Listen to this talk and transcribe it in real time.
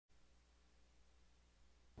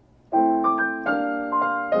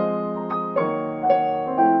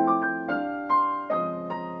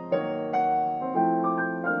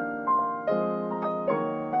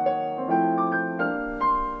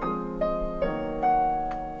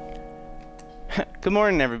Good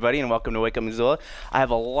morning, everybody, and welcome to Wake Up Missoula. I have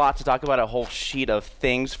a lot to talk about, a whole sheet of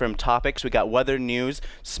things from topics. We got weather news,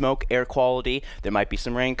 smoke, air quality. There might be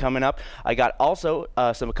some rain coming up. I got also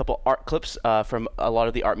a couple art clips from a lot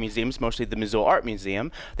of the art museums, mostly the Missoula Art Museum.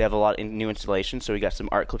 They have a lot of new installations, so we got some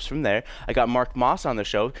art clips from there. I got Marc Moss on the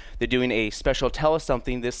show. They're doing a special Tell Us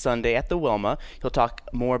Something this Sunday at the Wilma. He'll talk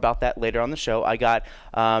more about that later on the show. I got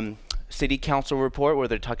City Council report where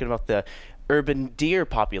they're talking about the urban deer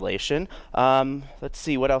population. Let's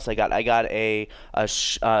see what else I got. I got a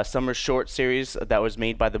summer short series that was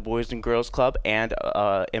made by the Boys and Girls Club and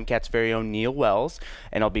MCAT's very own Neil Wells,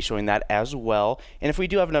 and I'll be showing that as well. And if we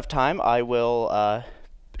do have enough time, I will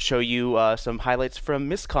show you some highlights from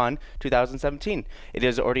MissCon 2017. It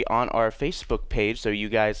is already on our Facebook page, so you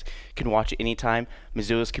guys can watch it anytime.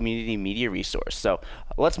 Missoula's community media resource. So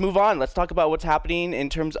let's move on. Let's talk about what's happening in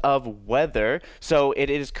terms of weather. So it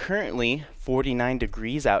is currently 49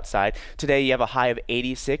 degrees outside. Today you have a high of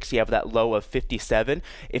 86. You have that low of 57.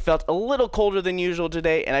 It felt a little colder than usual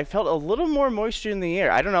today, and I felt a little more moisture in the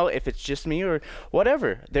air. I don't know if it's just me or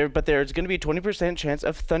whatever. But there's going to be a 20% chance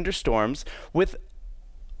of thunderstorms with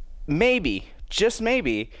maybe, just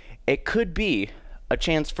maybe, it could be a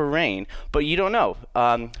chance for rain, but you don't know.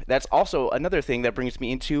 That's also another thing that brings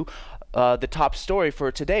me into the top story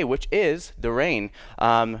for today, which is the rain.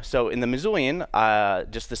 So in the Missoulian,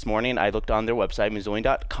 just this morning, I looked on their website,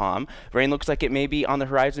 Missoulian.com. Rain looks like it may be on the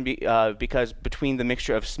horizon because between the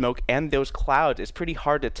mixture of smoke and those clouds, it's pretty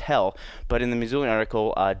hard to tell. But in the Missoulian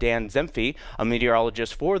article, Dan Zemfe, a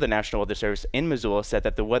meteorologist for the National Weather Service in Missoula, said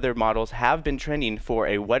that the weather models have been trending for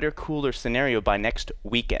a wetter, cooler scenario by next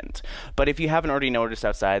weekend. But if you haven't already noticed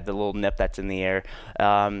outside the little nip that's in the air,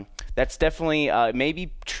 that's definitely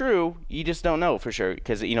maybe true. You just don't know for sure,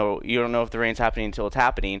 because you don't know if the rain's happening until it's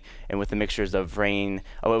happening. And with the mixtures of rain,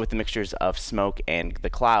 with the mixtures of smoke and the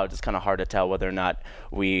clouds, it's kind of hard to tell whether or not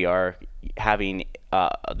we are having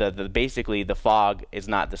basically the fog is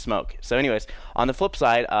not the smoke. So anyways, on the flip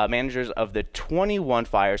side, managers of the 21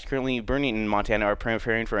 fires currently burning in Montana are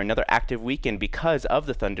preparing for another active weekend because of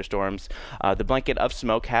the thunderstorms. The blanket of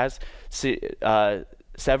smoke has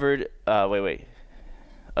severed.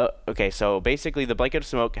 Okay, so basically the blanket of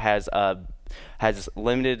smoke has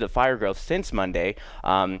limited the fire growth since Monday.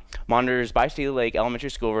 Monitors by Steely Lake Elementary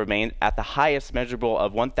School remain at the highest measurable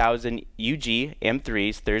of 1,000 UG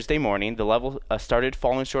M3s Thursday morning. The level started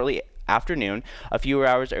falling shortly after noon, a few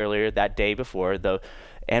hours earlier that day before,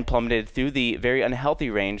 and plummeted through the very unhealthy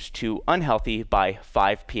range to unhealthy by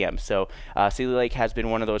 5 p.m. So Steely Lake has been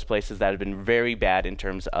one of those places that have been very bad in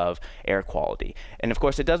terms of air quality. And of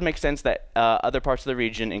course, it does make sense that other parts of the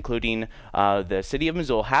region, including the city of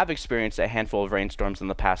Missoula, have experienced a handful of rainstorms in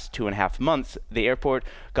the past 2.5 months. The airport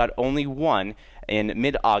got only one in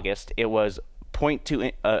mid-August. It was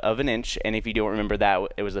 0.2 of an inch, and if you don't remember that,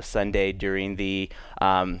 it was a Sunday during the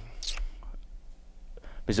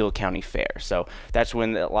Missoula County Fair. So that's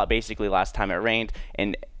when basically last time it rained,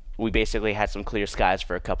 and we basically had some clear skies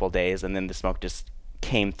for a couple days, and then the smoke just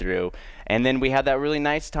came through. And then we had that really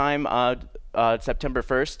nice time September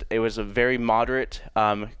 1st. It was a very moderate,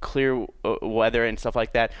 clear weather and stuff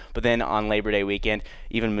like that. But then on Labor Day weekend,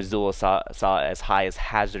 even Missoula saw as high as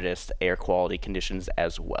hazardous air quality conditions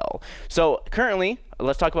as well. So currently,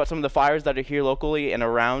 let's talk about some of the fires that are here locally and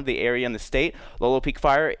around the area in the state. Lolo Peak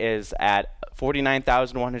Fire is at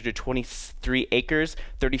 49,123 acres,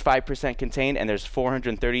 35% contained, and there's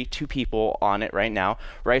 432 people on it right now.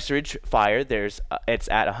 Rice Ridge Fire, it's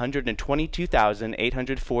at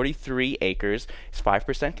 122,843 acres. It's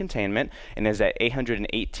 5% containment, and is at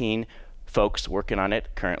 818 folks working on it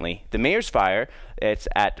currently. The Mayor's Fire, it's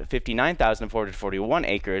at 59,441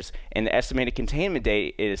 acres, and the estimated containment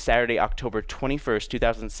date is Saturday, October 21st,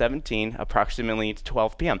 2017, approximately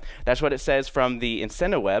 12 p.m. That's what it says from the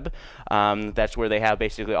IncendiWeb. That's where they have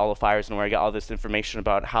basically all the fires and where I got all this information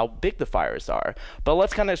about how big the fires are. But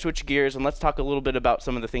let's kind of switch gears and let's talk a little bit about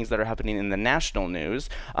some of the things that are happening in the national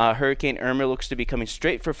news. Hurricane Irma looks to be coming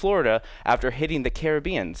straight for Florida after hitting the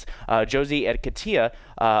Caribbeans. Josie and Katia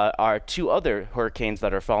are two other hurricanes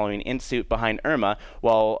that are following in suit behind Irma,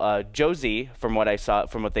 while Josie, from what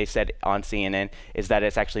they said on CNN, is that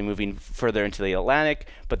it's actually moving further into the Atlantic.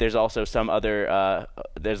 But there's also some other,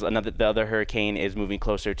 the other hurricane is moving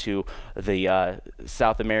closer to the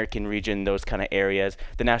South American region, those kind of areas.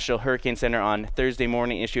 The National Hurricane Center on Thursday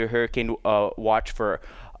morning issued a hurricane watch for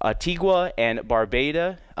Antigua and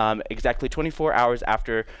Barbuda, exactly 24 hours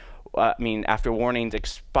after warnings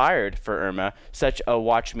expired for Irma. Such a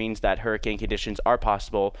watch means that hurricane conditions are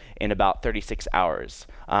possible in about 36 hours.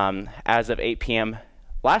 As of 8 p.m.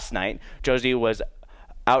 last night, Josie was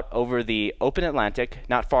out over the open Atlantic,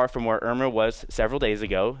 not far from where Irma was several days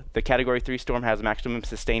ago. The Category 3 storm has maximum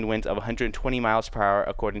sustained winds of 120 miles per hour,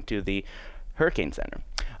 according to the Hurricane Center.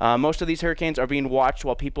 Most of these hurricanes are being watched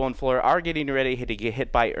while people in Florida are getting ready to get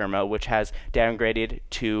hit by Irma, which has downgraded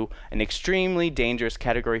to an extremely dangerous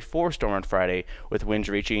Category 4 storm on Friday, with winds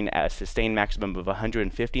reaching a sustained maximum of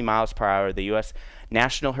 150 miles per hour. The U.S.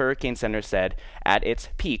 National Hurricane Center said at its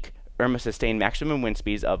peak, Irma sustained maximum wind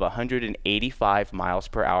speeds of 185 miles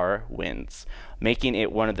per hour winds, making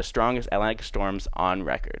it one of the strongest Atlantic storms on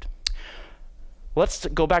record. Let's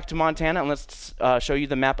go back to Montana and let's show you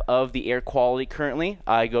the map of the air quality currently.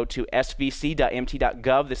 I go to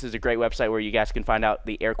svc.mt.gov. This is a great website where you guys can find out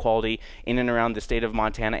the air quality in and around the state of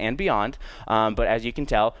Montana and beyond. But as you can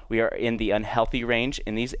tell, we are in the unhealthy range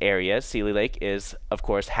in these areas. Seeley Lake is, of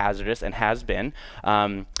course, hazardous and has been.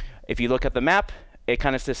 If you look at the map, it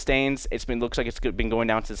kind of sustains. Looks like it's been going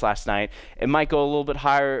down since last night. It might go a little bit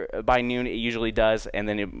higher by noon. It usually does, and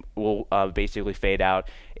then it will basically fade out.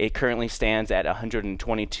 It currently stands at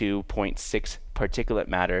 122.6 particulate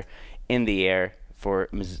matter in the air for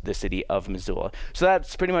the city of Missoula. So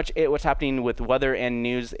that's pretty much it, what's happening with weather and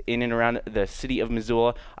news in and around the city of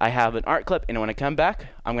Missoula. I have an art clip, and when I come back,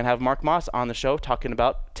 I'm going to have Marc Moss on the show talking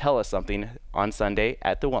about Tell Us Something on Sunday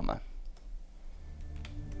at the Wilma.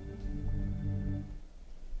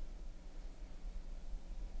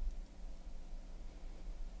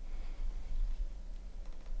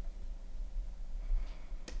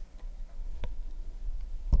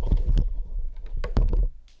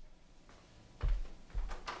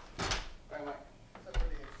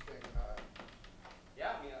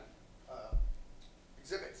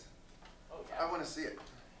 Exhibits. Oh, yeah. I want to see it.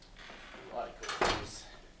 A lot of cool things.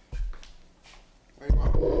 Where do you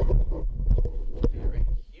want? Right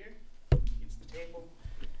here. It's the table.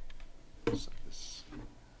 Set this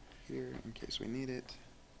here in case we need it.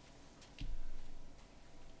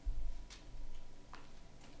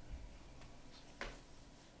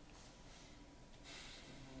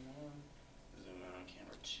 Zoom in on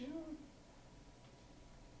camera 2.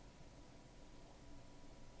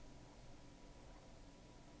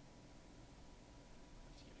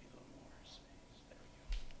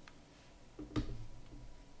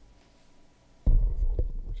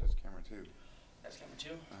 That's camera 2.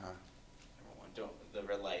 Number 1. The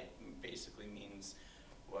red light basically means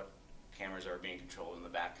what cameras are being controlled in the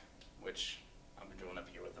back, which I'm controlling up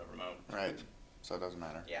here with a remote. Right. So it doesn't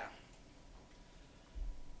matter. Yeah.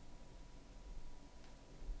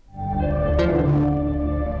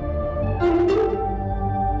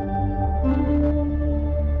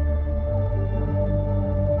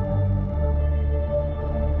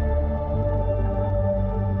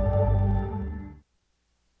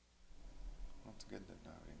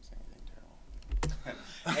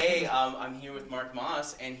 Hey, I'm here with Marc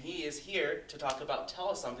Moss, and he is here to talk about Tell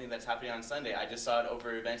Us Something that's happening on Sunday. I just saw it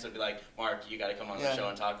over events. I'd be like, Marc, you got to come on the show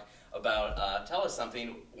and talk about Tell Us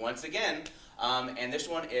Something once again. And this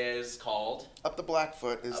one is called Up the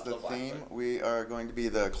Blackfoot is the theme. We are going to be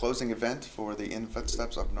the closing event for the In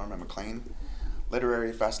Footsteps of Norman Maclean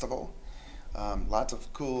Literary Festival. Lots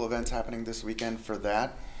of cool events happening this weekend for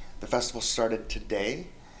that. The festival started today,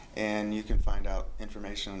 and you can find out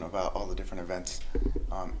information about all the different events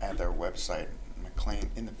at their website,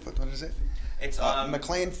 what is it? It's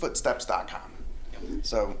McLeanFootsteps.com. Yep.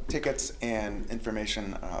 So tickets and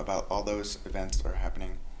information about all those events are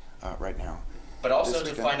happening right now. But also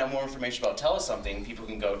to find out more information about Tell Us Something, people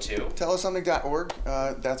can go to tellussomething.org.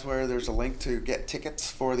 That's where there's a link to get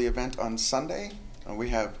tickets for the event on Sunday. We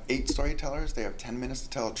have 8 storytellers. They have 10 minutes to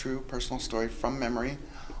tell a true personal story from memory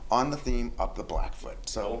on the theme Up the Blackfoot.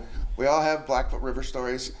 So we all have Blackfoot River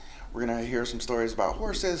stories. We're going to hear some stories about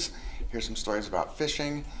horses, hear some stories about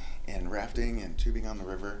fishing and rafting and tubing on the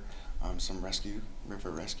river, some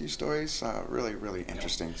river rescue stories. Really, really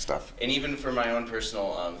interesting stuff. And even for my own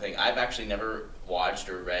personal thing, I've actually never watched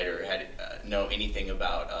or read or had know anything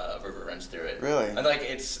about a river runs through it. Really?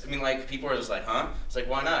 And people are just like, huh? It's like,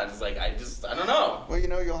 why not? It's like, I don't know. Well,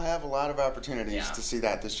 you'll have a lot of opportunities to see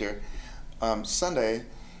that this year. Sunday,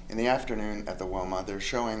 in the afternoon at the Wilma, they're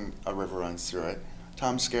showing a river runs through it.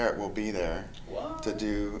 Tom Skerritt will be there to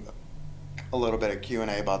do a little bit of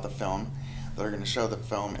Q&A about the film. They're going to show the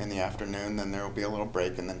film in the afternoon, then there will be a little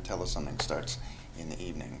break, and then Tell Us Something starts in the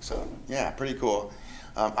evening. So, yeah, pretty cool.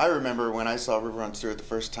 I remember when I saw River Runs Through it the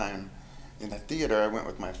first time in the theater, I went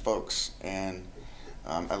with my folks, and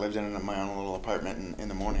I lived in my own little apartment, and in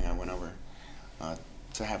the morning I went over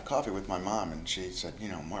to have coffee with my mom, and she said,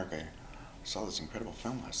 Marc, I saw this incredible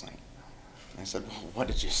film last night. And I said, well, what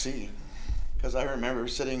did you see? Because I remember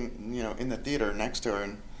sitting, in the theater next to her,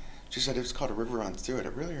 and She said, it was called A River Runs Through It.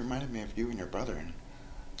 It really reminded me of you and your brother. And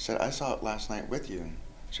she said, I saw it last night with you. And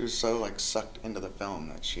she was so like sucked into the film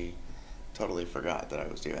that she totally forgot that I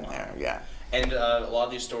was even there. Yeah. And a lot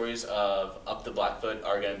of these stories of Up the Blackfoot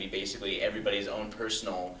are going to be basically everybody's own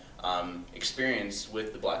personal experience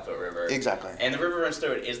with the Blackfoot River. Exactly. And the river runs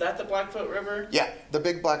through it. Is that the Blackfoot River? Yeah, the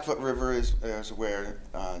big Blackfoot River is where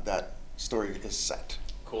that story is set.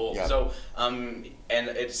 Cool. Yeah. So, and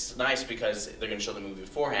it's nice because they're going to show the movie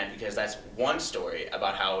beforehand, because that's one story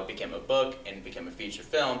about how it became a book and became a feature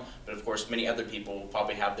film. But of course, many other people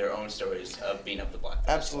probably have their own stories of being up the Blackfoot.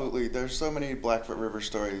 Absolutely. There's so many Blackfoot River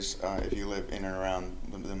stories. If you live in and around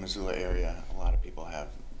the Missoula area, a lot of people have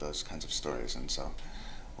those kinds of stories, and so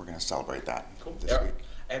we're going to celebrate that this week.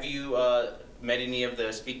 Have you met any of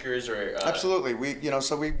the speakers or? Absolutely. We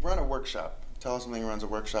run a workshop. Tell Us Something runs a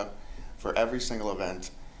workshop for every single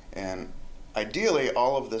event. And ideally,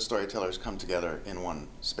 all of the storytellers come together in one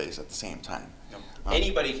space at the same time.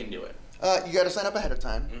 Anybody can do it. You got to sign up ahead of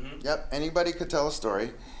time. Mm-hmm. Yep, anybody could tell a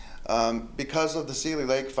story. Because of the Seeley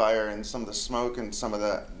Lake fire and some of the smoke and some of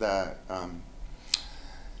the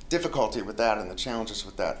difficulty with that and the challenges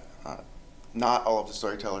with that, not all of the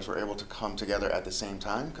storytellers were able to come together at the same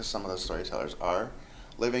time, because some of those storytellers are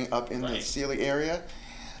living up in the Seeley area.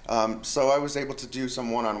 So I was able to do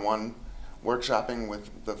some one-on-one workshopping with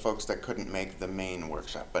the folks that couldn't make the main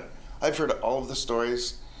workshop. But I've heard all of the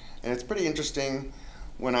stories, and it's pretty interesting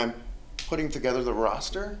when I'm putting together the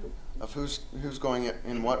roster of who's going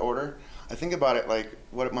in what order. I think about it like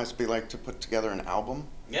what it must be like to put together an album.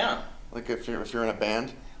 Yeah. Like if you're in a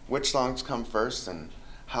band, which songs come first and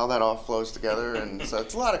how that all flows together, and so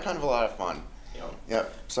it's a lot of fun.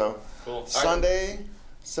 Yep. So cool. Sunday,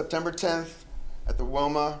 September 10th at the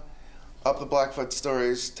Wilma. Up the Blackfoot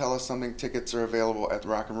Stories, Tell Us Something tickets are available at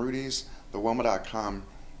Rock and Rudy's, thewilma.com,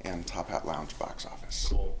 and Top Hat Lounge box office.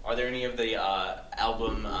 Cool. Are there any of the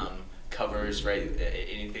album covers, right?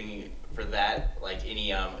 Anything for that? Like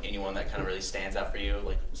anyone that kind of really stands out for you?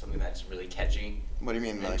 Like something that's really catchy? What do you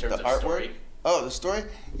mean, in like terms the of artwork? Story? Oh, the story?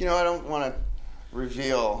 You know, I don't want to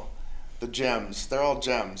reveal the gems. They're all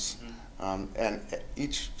gems. Mm-hmm. And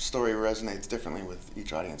each story resonates differently with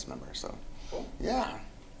each audience member. So, cool. Yeah.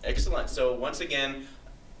 Excellent. So once again,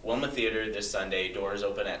 Wilma Theater this Sunday. Doors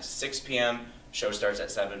open at 6 p.m. Show starts at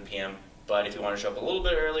 7 p.m. But if you want to show up a little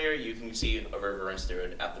bit earlier, you can see A River Runs Through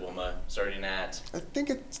It at the Wilma, starting at... I think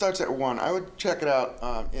it starts at 1. I would check it out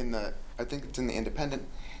I think it's in the Independent,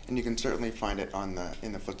 and you can certainly find it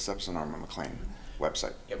in the Footsteps of Norman McLean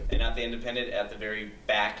website. Yep. And at the Independent, at the very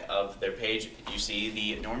back of their page, you see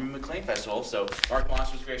the Norman McLean Festival. So Marc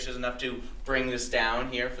Moss was gracious enough to bring this down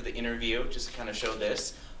here for the interview, just to kind of show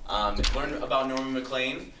this. Learn about Norman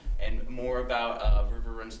McLean and more about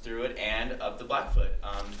River Runs Through It and Up the Blackfoot,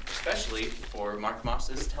 especially for Marc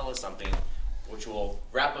Moss's Tell Us Something, which will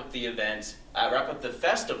wrap up the event, wrap up the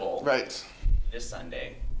festival this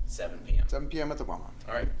Sunday, 7 p.m. 7 p.m. at the Wilma.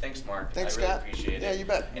 All right, thanks, Mark. Thanks, I really Scott. appreciate it. Yeah, you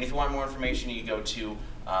bet. And if you want more information, you can go to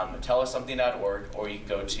tellussomething.org, or you can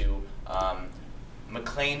go to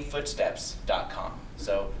McLeanFootsteps.com.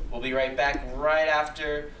 So we'll be right back right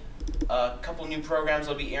after a couple new programs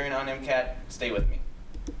will be airing on MCAT. Stay with me.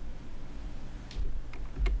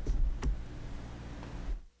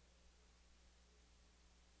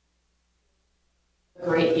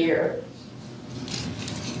 Great year.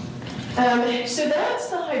 So that's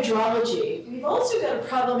the hydrology. We've also got a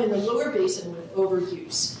problem in the lower basin with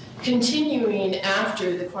overuse, continuing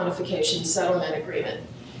after the quantification settlement agreement.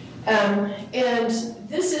 And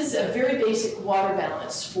this is a very basic water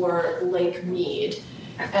balance for Lake Mead.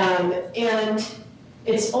 And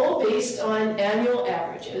it's all based on annual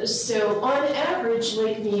averages. So on average,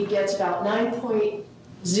 Lake Mead gets about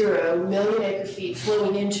 9.0 million acre feet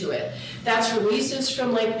flowing into it. That's releases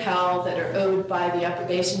from Lake Powell that are owed by the upper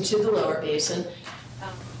basin to the lower basin.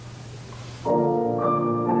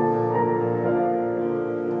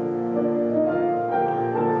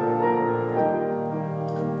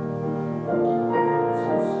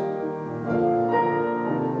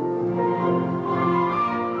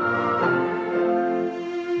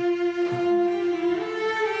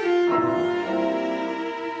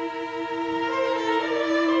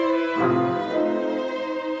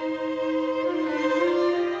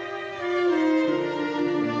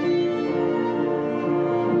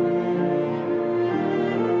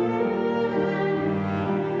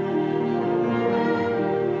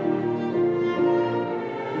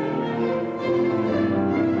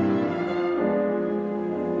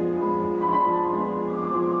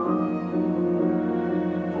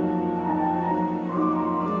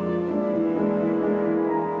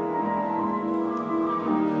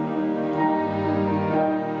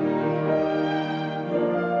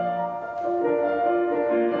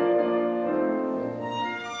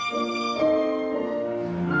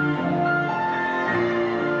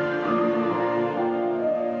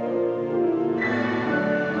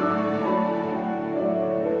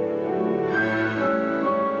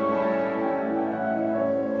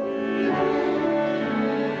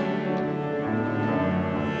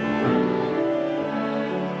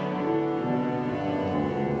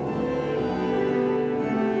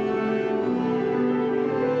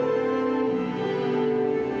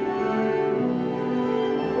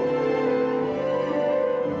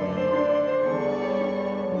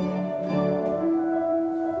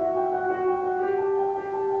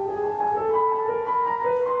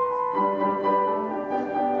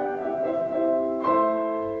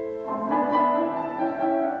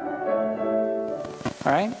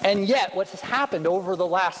 All right? And yet, what has happened over the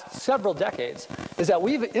last several decades is that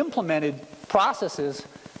we've implemented processes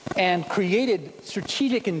and created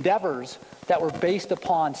strategic endeavors that were based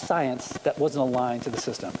upon science that wasn't aligned to the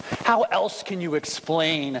system. How else can you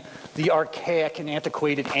explain the archaic and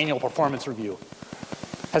antiquated annual performance review?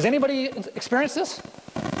 Has anybody experienced this?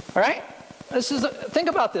 All right? Think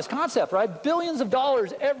about this concept, right? Billions of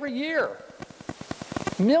dollars every year.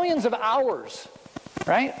 Millions of hours,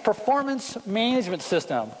 right? Performance management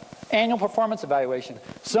system, annual performance evaluation.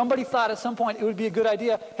 Somebody thought at some point it would be a good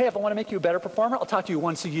idea, hey, if I want to make you a better performer, I'll talk to you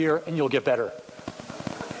once a year and you'll get better.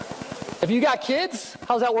 If you got kids,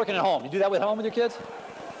 how's that working at home? You do that at home with your kids?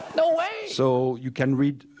 No way. So you can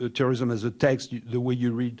read terrorism as a text, the way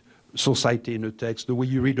you read society in a text, the way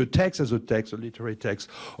you read a text as a text, a literary text,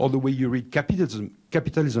 or the way you read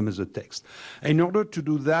capitalism as a text. In order to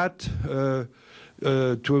do that,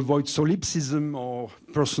 to avoid solipsism or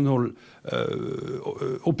personal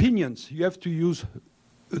opinions, you have to use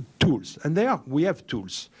tools. And we have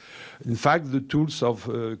tools. In fact, the tools of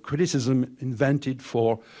criticism invented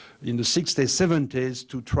in the 60s, 70s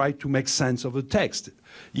to try to make sense of a text,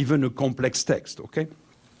 even a complex text, okay?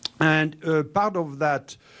 And part of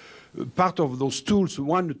those tools,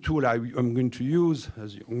 one tool I'm going to use,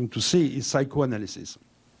 as you're going to see, is psychoanalysis.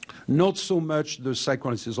 Not so much the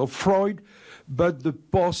psychoanalysis of Freud, but the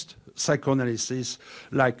post-psychoanalysis,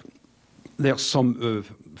 like there's some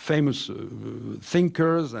famous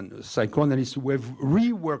thinkers and psychoanalysts who have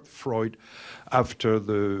reworked Freud after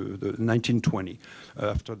the 1920,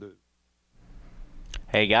 after the...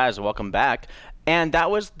 Hey guys, welcome back. And that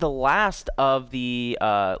was the last of the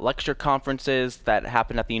lecture conferences that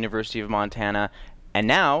happened at the University of Montana. And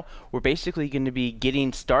now we're basically going to be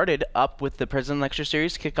getting started up with the President Lecture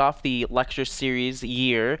Series, kick off the lecture series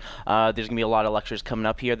year. There's going to be a lot of lectures coming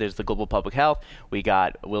up here. There's the Global Public Health. We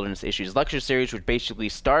got Wilderness Issues Lecture Series, which basically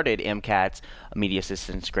started MCAT's Media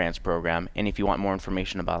Assistance Grants Program. And if you want more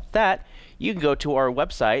information about that, you can go to our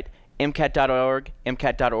website, MCAT.org.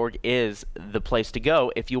 MCAT.org is the place to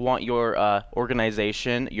go if you want your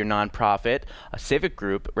organization, your nonprofit, a civic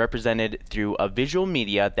group represented through a visual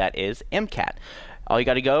media that is MCAT. All you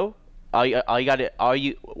got to go,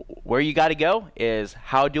 where you got to go is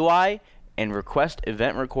how do I and request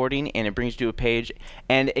event recording, and it brings you to a page.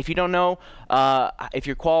 And if you don't know if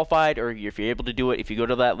you're qualified or if you're able to do it, if you go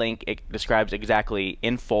to that link, it describes exactly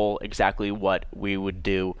in full exactly what we would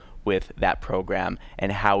do with that program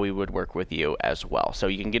and how we would work with you as well. So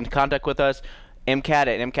you can get in contact with us,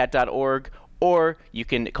 MCAT@MCAT.org, or you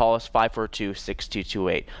can call us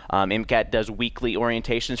 542-6228. MCAT does weekly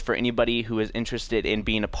orientations for anybody who is interested in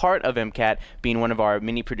being a part of MCAT, being one of our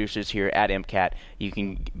mini producers here at MCAT. You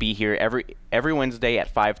can be here every Wednesday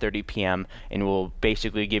at 5:30 p.m. and we'll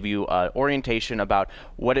basically give you orientation about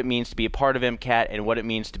what it means to be a part of MCAT and what it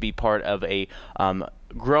means to be part of a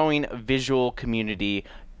growing visual community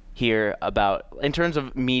here in terms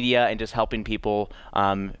of media and just helping people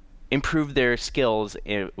improve their skills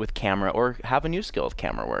with camera or have a new skill with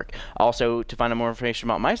camera work. Also, to find out more information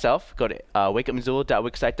about myself, go to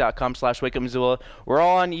wakeupmissoula.wixsite.com/wakeupmissoula. We're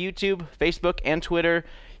all on YouTube, Facebook, and Twitter.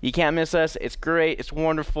 You can't miss us. It's great. It's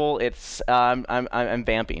wonderful. It's I'm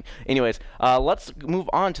vamping. Anyways, let's move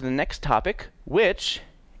on to the next topic, which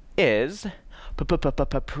is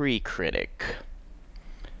pre-critic.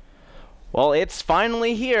 Well, it's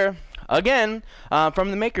finally here again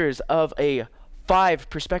from the makers of a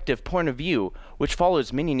 5-perspective point of view, which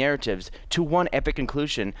follows many narratives to one epic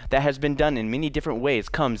conclusion that has been done in many different ways.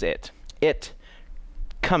 Comes it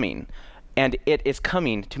coming, and it is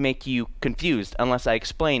coming to make you confused unless I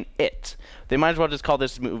explain it. They might as well just call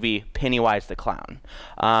this movie Pennywise the Clown.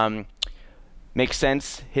 Makes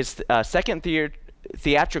sense. His second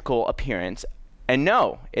theatrical appearance. And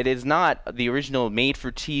no, it is not the original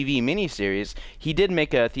made-for-TV miniseries. He did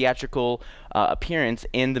make a theatrical appearance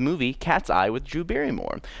in the movie Cat's Eye with Drew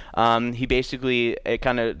Barrymore. He basically,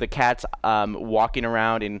 the cat's walking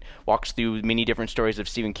around and walks through many different stories of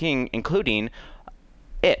Stephen King, including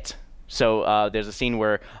It. So there's a scene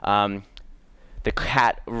where the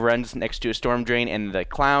cat runs next to a storm drain and the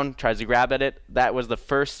clown tries to grab at it. That was the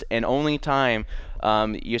first and only time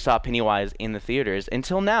you saw Pennywise in the theaters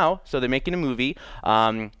until now. So they're making a movie.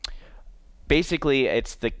 Basically,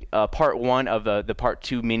 it's the part 1 of the part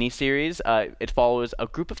 2 miniseries. It follows a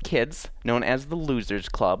group of kids known as the Losers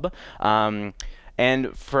Club.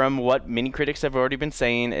 And from what many critics have already been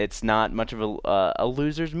saying, it's not much of a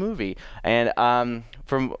loser's movie. And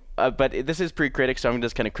but this is pre-critic, so I'm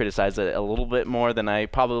just going to criticize it a little bit more than I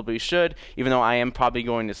probably should, even though I am probably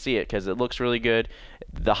going to see it because it looks really good.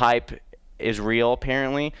 The hype is real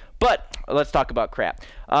apparently. But let's talk about crap.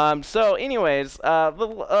 So anyways,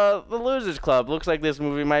 the Losers Club. Looks like this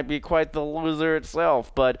movie might be quite the loser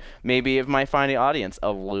itself, but maybe it might find an audience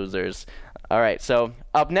of losers. All right, so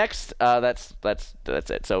up next, that's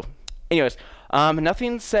it. So anyways,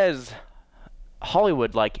 nothing says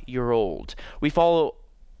Hollywood like You're Old. We follow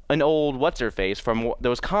an old what's-her-face from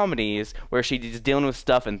those comedies where she's dealing with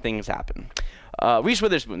stuff and things happen. Reese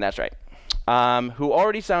Witherspoon, that's right. Who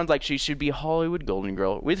already sounds like she should be Hollywood Golden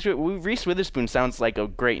Girl. Reese Witherspoon sounds like a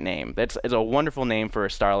great name. It's a wonderful name for a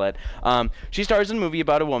starlet. She stars in a movie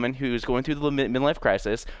about a woman who's going through the midlife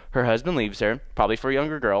crisis. Her husband leaves her, probably for a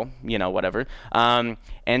younger girl, you know, whatever.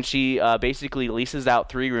 And she basically leases out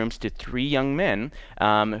 3 rooms to 3 young men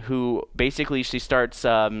who basically she starts,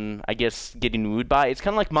 I guess, getting wooed by. It's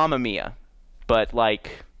kind of like Mamma Mia, but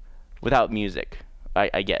like without music,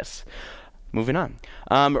 I guess. Moving on.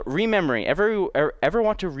 Remembering. Ever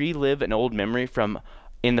want to relive an old memory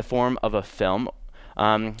in the form of a film?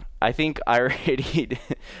 I think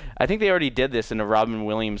they already did this in a Robin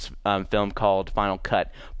Williams film called Final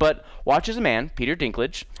Cut. But watch as a man, Peter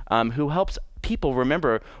Dinklage, who helps people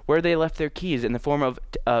remember where they left their keys in the form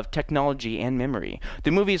of technology and memory.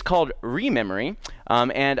 The movie is called Rememory,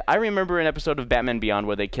 and I remember an episode of Batman Beyond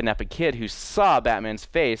where they kidnap a kid who saw Batman's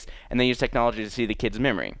face, and they use technology to see the kid's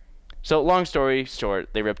memory. So, long story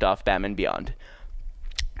short, they ripped off Batman Beyond.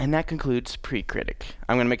 And that concludes Pre-Critic.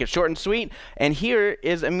 I'm going to make it short and sweet. And here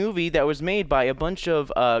is a movie that was made by a bunch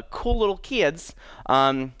of cool little kids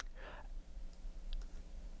from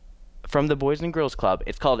the Boys and Girls Club.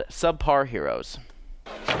 It's called Subpar Heroes.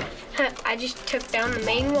 I just took down the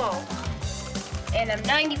main wall. And I'm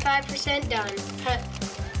 95% done.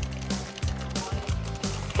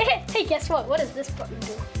 Hey, guess what? What does this button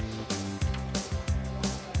do?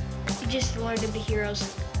 Just loaded the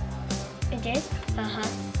heroes. It did? Uh-huh.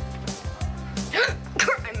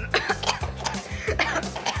 Crime!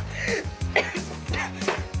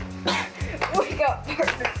 Wake up,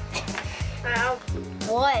 partner. Ow.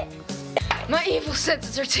 What? My evil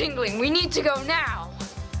senses are tingling. We need to go now.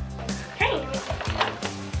 Hey.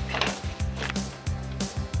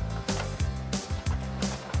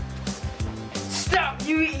 Stop!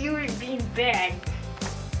 You are being bad.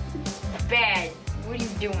 Bad. What are you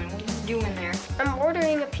doing? What are you doing there? I'm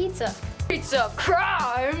ordering a pizza. Pizza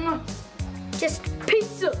crime! Just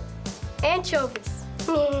pizza. Anchovies.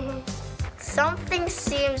 Something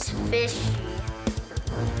seems fishy.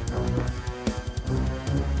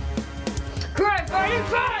 Crime fighting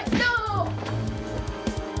crime! No!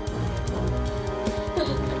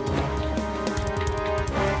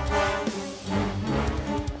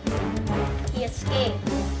 He escaped.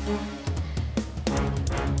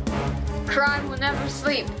 Crime will never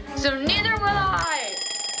sleep, so neither will I!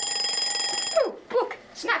 Ooh, look,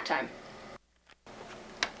 snack time.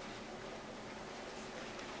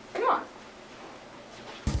 Come on.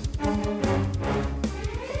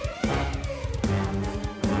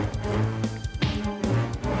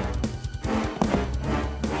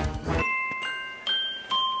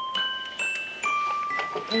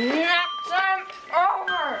 Nap time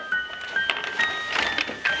over!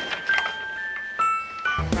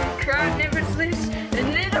 Crime never sleeps,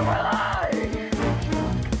 and neither will I!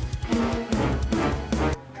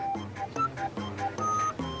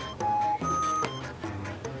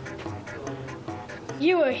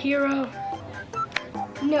 You a hero?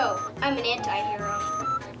 No, I'm an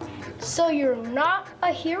anti-hero. So you're not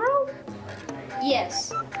a hero?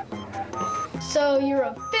 Yes. So you're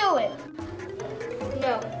a villain?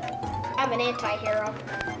 No, I'm an anti-hero.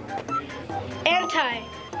 Anti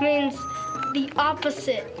means the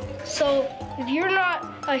opposite. So if you're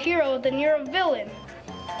not a hero, then you're a villain.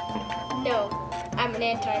 No, I'm an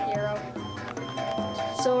anti-hero.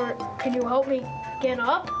 So can you help me get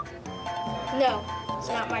up? No, it's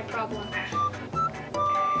not my problem.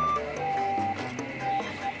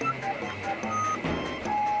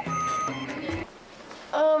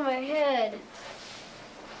 Oh, my head.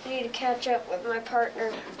 I need to catch up with my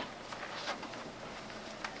partner.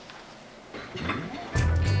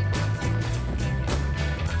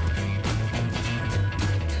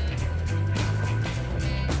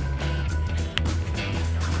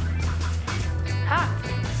 Ha!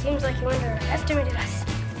 Seems like you underestimated us.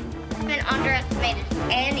 I haven't underestimated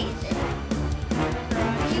anything.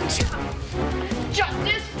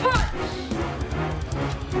 Justice punch!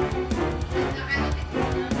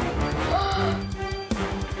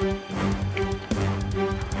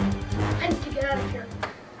 I need to get out of here.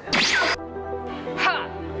 Ha!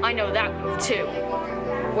 I know that move too.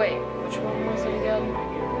 Wait, which one was it again?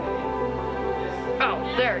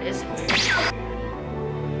 Oh, there it is.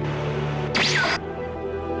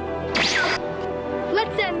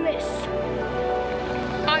 this.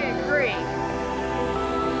 I agree.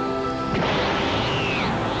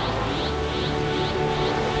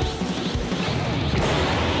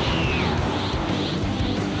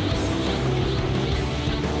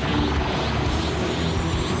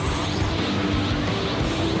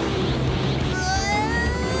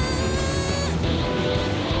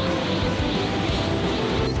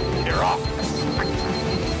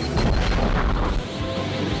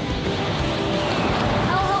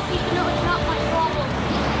 I'll help you, no, it's not my problem.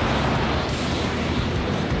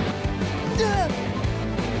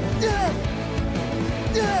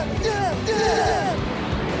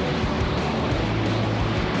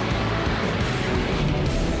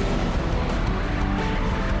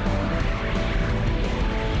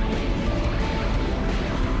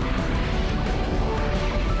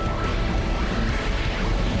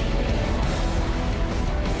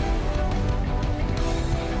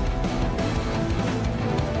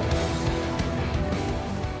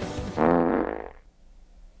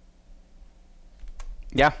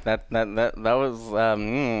 Yeah, that was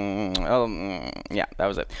yeah, that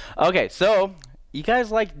was it. Okay, so you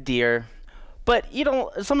guys like deer, but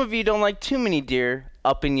some of you don't like too many deer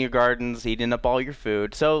up in your gardens eating up all your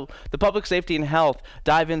food. So the public safety and health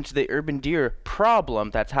dive into the urban deer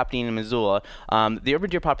problem that's happening in Missoula. The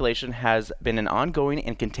urban deer population has been an ongoing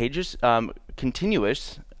and continuous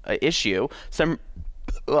issue.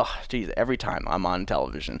 Every time I'm on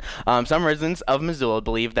television. Some residents of Missoula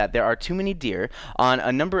believe that there are too many deer. On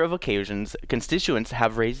a number of occasions, constituents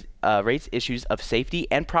have raised issues of safety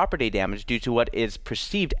and property damage due to what is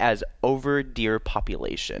perceived as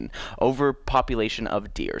overpopulation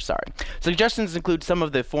of deer. Suggestions include some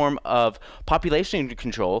of the form of population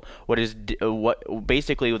control.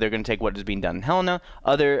 Basically they're going to take what is being done in Helena.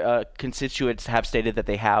 Other constituents have stated that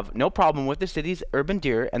they have no problem with the city's urban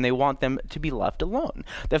deer and they want them to be left alone.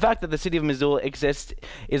 The fact that the city of Missoula exists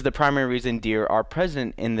is the primary reason deer are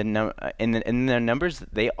present in the numbers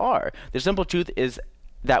they are. The simple truth is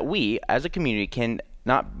that we, as a community, can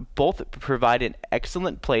not both provide an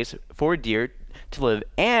excellent place for deer to live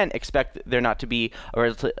and expect there not to be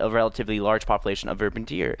a relatively large population of urban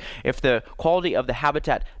deer. If the quality of the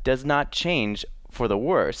habitat does not change for the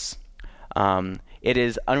worse, it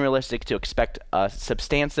is unrealistic to expect a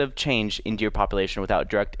substantive change in deer population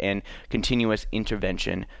without direct and continuous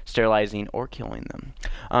intervention, sterilizing, or killing them.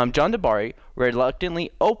 John DeBari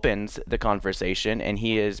reluctantly opens the conversation, and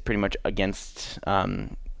he is pretty much against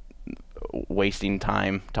wasting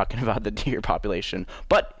time talking about the deer population.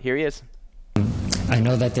 But here he is. I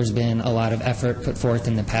know that there's been a lot of effort put forth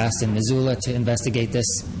in the past in Missoula to investigate this.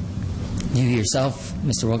 You yourself,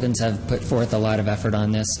 Mr. Wilkins, have put forth a lot of effort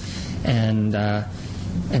on this, and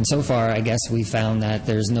so far, I guess we found that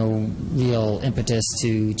there's no real impetus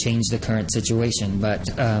to change the current situation. But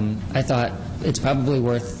I thought it's probably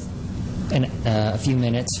worth a few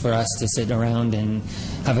minutes for us to sit around and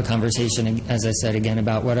have a conversation, as I said again,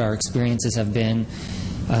 about what our experiences have been,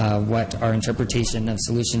 what our interpretation of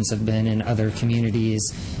solutions have been in other communities,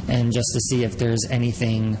 and just to see if there's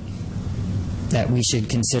anything that we should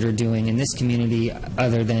consider doing in this community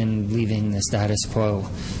other than leaving the status quo.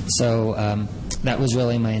 So that was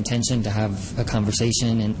really my intention, to have a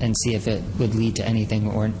conversation and see if it would lead to anything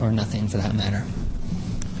or nothing for that matter.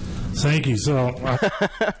 Thank you. So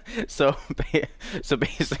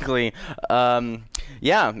basically,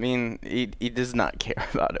 yeah, I mean, he does not care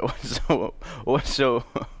about it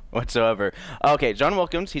whatsoever. Okay, John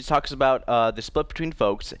Wilkins, he talks about the split between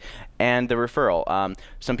folks and the referral.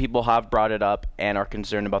 Some people have brought it up and are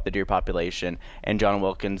concerned about the deer population, and John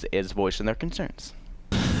Wilkins is voicing their concerns.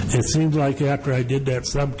 It seems like after I did that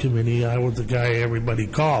subcommittee, I was the guy everybody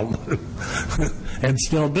called, and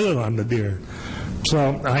still do on the deer.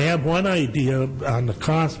 So I have one idea on the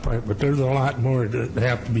cost part, but there's a lot more that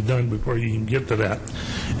have to be done before you can get to that,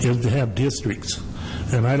 is to have districts.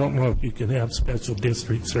 And I don't know if you can have special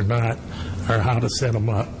districts or not, or how to set them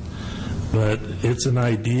up. But it's an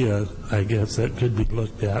idea, I guess, that could be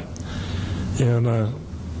looked at. And,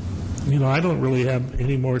 I don't really have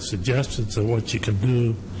any more suggestions of what you can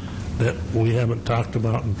do that we haven't talked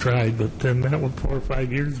about and tried. But then that was 4 or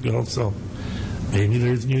 5 years ago, so maybe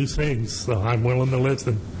there's new things. So I'm willing to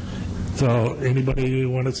listen. So anybody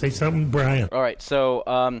want to say something? Brian. All right, so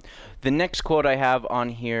the next quote I have on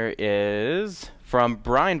here is from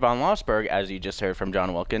Brian von Lossberg, as you just heard from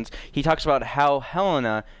John Wilkins. He talks about how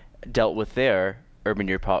Helena dealt with their urban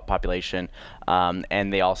deer population,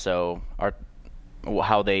 and they also are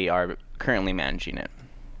how they are currently managing it.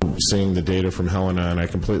 Seeing the data from Helena, and I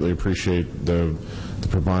completely appreciate the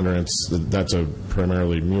preponderance. That's a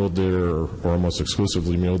primarily mule deer or almost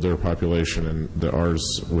exclusively mule deer population, and ours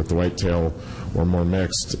with the whitetail or more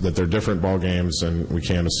mixed, that they're different ball games, and we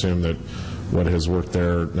can't assume that what has worked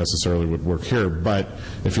there necessarily would work here. But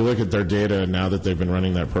if you look at their data now that they've been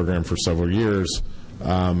running that program for several years,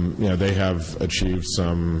 they have achieved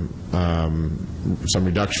some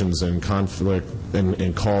reductions in conflict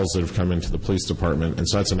in calls that have come into the police department. And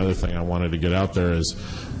so that's another thing I wanted to get out there is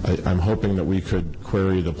I'm hoping that we could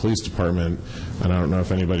query the police department, and I don't know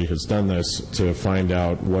if anybody has done this, to find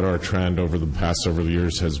out what our trend over the past several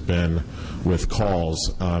years has been with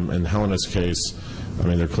calls. In Helena's case, I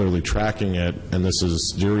mean, they're clearly tracking it, and this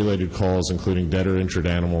is deer-related calls, including dead or injured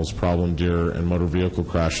animals, problem deer, and motor vehicle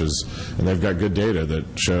crashes. And they've got good data that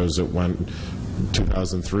shows it went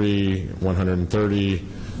 2003, 130,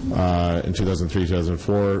 in 2003,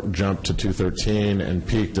 2004, jumped to 213, and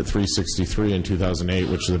peaked at 363 in 2008,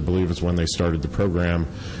 which I believe is when they started the program.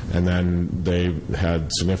 And then they had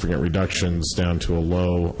significant reductions down to a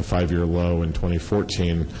 5-year low in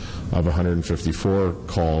 2014 of 154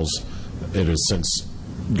 calls. It has since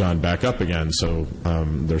gone back up again, so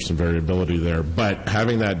there's some variability there. But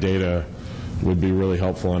having that data would be really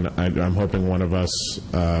helpful, and I'm hoping one of us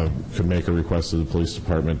could make a request to the police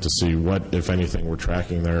department to see what, if anything, we're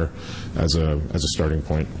tracking there as a starting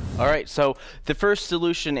point. All right, so the first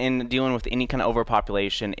solution in dealing with any kind of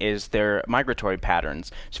overpopulation is their migratory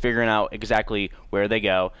patterns. It's figuring out exactly where they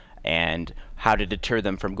go and how to deter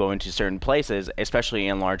them from going to certain places, especially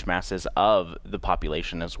in large masses of the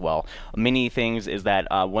population as well. Many things is that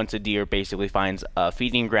once a deer basically finds a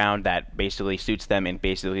feeding ground that basically suits them and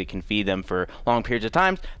basically can feed them for long periods of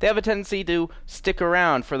time, they have a tendency to stick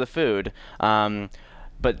around for the food,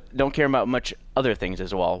 but don't care about much other things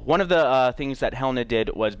as well. One of the things that Helena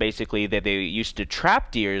did was basically that they used to trap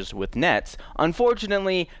deers with nets.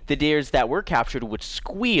 Unfortunately, the deers that were captured would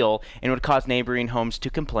squeal and would cause neighboring homes to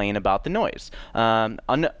complain about the noise.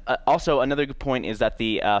 Also, another good point is that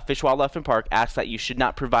the Fish, Wildlife, and Park asks that you should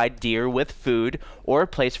not provide deer with food or a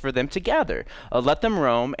place for them to gather. Let them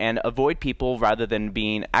roam and avoid people rather than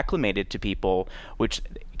being acclimated to people, which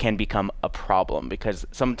can become a problem because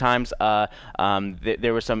sometimes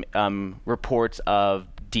there were some reports of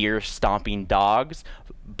deer stomping dogs,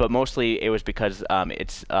 but mostly it was because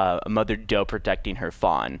it's a mother doe protecting her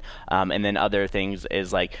fawn. And then other things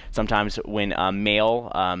is like sometimes when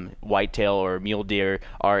male whitetail or mule deer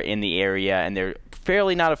are in the area and they're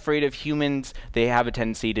fairly not afraid of humans, they have a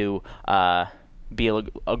tendency to be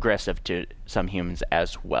aggressive to some humans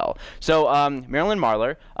as well. So Marilyn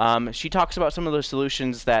Marler, she talks about some of the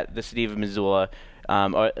solutions that the city of Missoula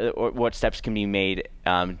or what steps can be made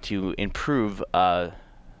to improve, I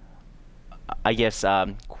guess,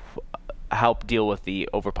 help deal with the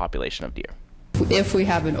overpopulation of deer. If we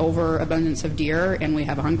have an overabundance of deer and we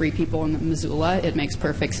have hungry people in Missoula, it makes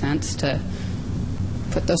perfect sense to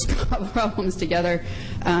put those problems together.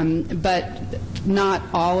 But not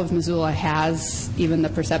all of Missoula has even the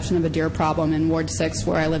perception of a deer problem. In Ward 6,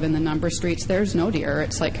 where I live in the number streets, there's no deer.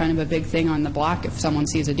 It's like kind of a big thing on the block if someone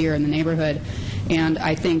sees a deer in the neighborhood. And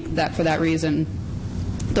I think that for that reason,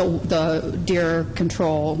 the deer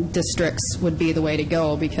control districts would be the way to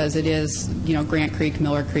go because it is, Grant Creek,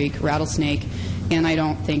 Miller Creek, Rattlesnake, and I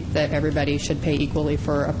don't think that everybody should pay equally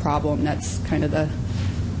for a problem that's kind of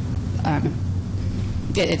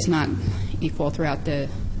it's not equal throughout the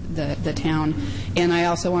town. And I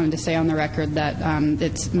also wanted to say on the record that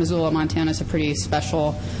Missoula, Montana is a pretty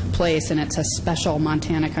special place, and it's a special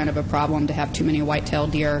Montana kind of a problem to have too many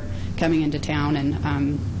white-tailed deer coming into town,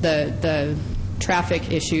 and the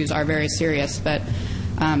traffic issues are very serious, but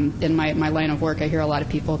in my line of work I hear a lot of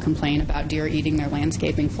people complain about deer eating their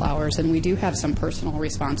landscaping flowers, and we do have some personal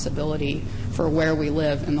responsibility for where we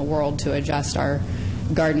live in the world to adjust our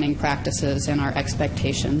gardening practices and our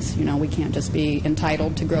expectations. We can't just be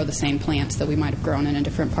entitled to grow the same plants that we might have grown in a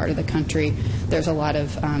different part of the country. There's a lot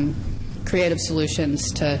of creative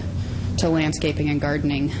solutions to landscaping and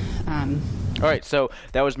gardening. All right, so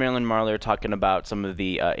that was Marilyn Marler talking about some of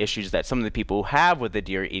the issues that some of the people have with the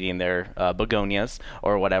deer eating their begonias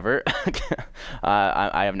or whatever.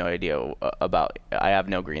 I have no idea about. I have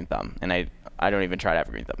no green thumb, and I don't even try to have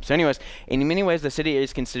a green thumb. So anyways, in many ways, the city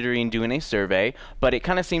is considering doing a survey, but it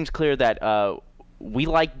kind of seems clear that we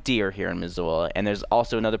like deer here in Missoula, and there's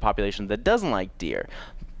also another population that doesn't like deer,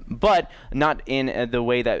 but not in the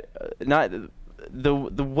way that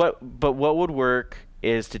but what would work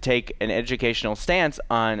is to take an educational stance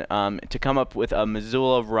on to come up with a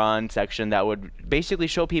Missoula Run section that would basically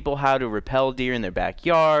show people how to repel deer in their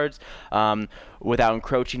backyards without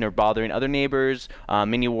encroaching or bothering other neighbors.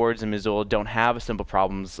 Many wards in Missoula don't have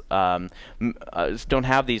don't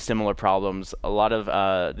have these similar problems. A lot of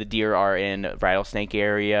the deer are in rattlesnake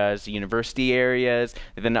areas, university areas.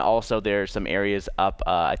 And then also there's some areas up,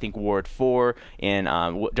 I think Ward 4 in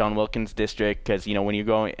John Wilkins district, because when you're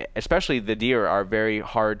going, especially the deer are very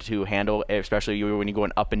hard to handle, especially when you're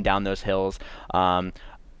going up and down those hills,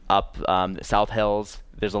 up South Hills.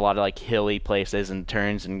 There's a lot of like hilly places and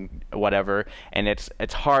turns and whatever, and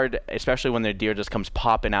it's hard, especially when the deer just comes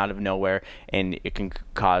popping out of nowhere, and it can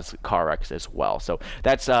cause car wrecks as well. So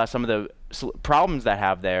that's some of the problems that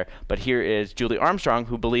have there. But here is Julie Armstrong,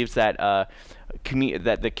 who believes that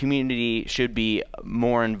that the community should be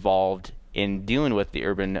more involved in dealing with the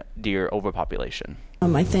urban deer overpopulation.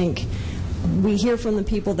 I think we hear from the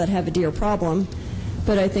people that have a deer problem,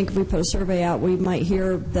 but I think if we put a survey out, we might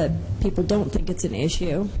hear that people don't think it's an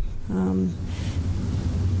issue. The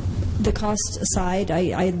cost aside,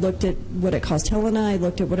 I looked at what it cost Helena, I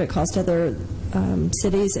looked at what it cost other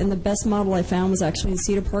cities, and the best model I found was actually in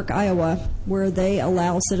Cedar Park, Iowa, where they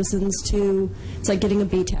allow citizens to, it's like getting a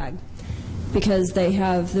B tag, because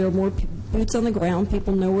there are more boots on the ground,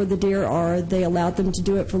 people know where the deer are. They allowed them to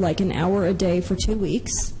do it for like an hour a day for 2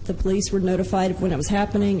 weeks. The police were notified of when it was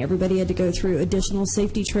happening. Everybody had to go through additional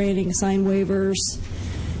safety training, sign waivers.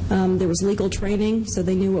 There was legal training, so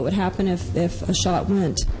they knew what would happen if a shot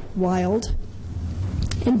went wild.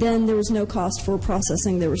 And then there was no cost for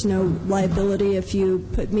processing. There was no liability if you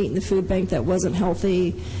put meat in the food bank that wasn't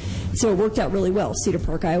healthy. So it worked out really well. Cedar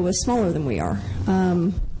Park, Iowa is smaller than we are.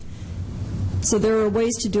 So there are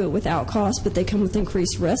ways to do it without cost, but they come with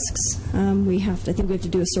increased risks. I think we have to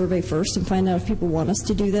do a survey first and find out if people want us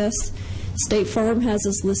to do this. State Farm has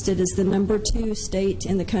us listed as the #2 state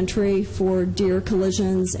in the country for deer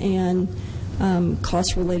collisions and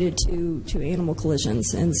costs related to animal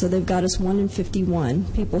collisions. And so they've got us 1 in 51.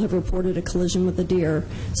 People have reported a collision with a deer.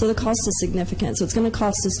 So the cost is significant. So it's going to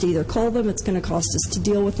cost us to either cull them, it's going to cost us to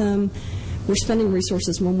deal with them. We're spending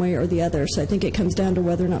resources one way or the other, so I think it comes down to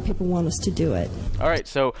whether or not people want us to do it. All right,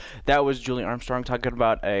 so that was Julie Armstrong talking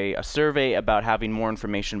about a survey about having more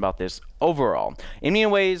information about this overall. In many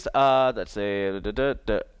ways, let's say,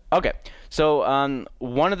 okay, so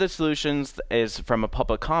one of the solutions is from a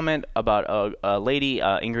public comment about a lady,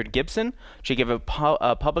 Ingrid Gibson. She gave a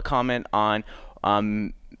public comment on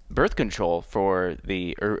birth control for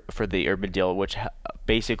the urban deal, which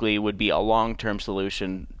basically would be a long-term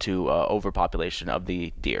solution to overpopulation of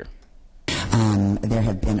the deer. There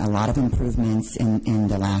have been a lot of improvements in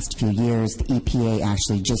the last few years. The EPA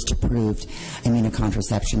actually just approved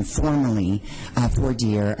immunocontraception formally for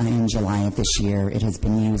deer in July of this year. It has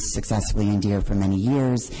been used successfully in deer for many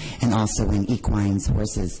years and also in equines,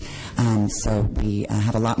 horses. So we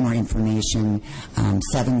have a lot more information.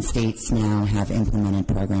 7 states now have implemented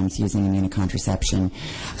programs using immunocontraception.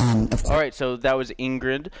 All right, so that was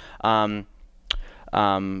Ingrid.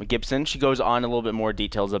 Gibson. She goes on a little bit more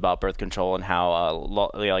details about birth control and how a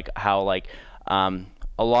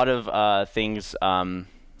lot of things.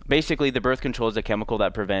 Basically, the birth control is a chemical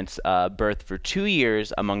that prevents birth for 2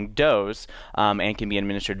 years among does and can be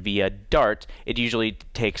administered via DART. It usually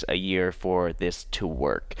takes a year for this to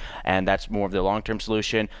work, and that's more of the long-term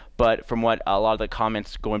solution. But from what a lot of the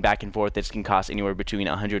comments going back and forth, this can cost anywhere between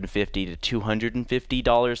 $150 to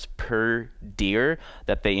 $250 per deer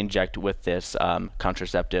that they inject with this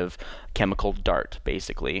contraceptive chemical DART,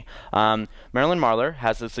 basically. Marilyn Marler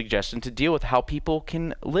has a suggestion to deal with how people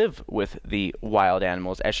can live with the wild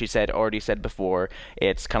animals. As she already said before,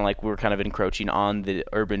 it's kind of like we're kind of encroaching on the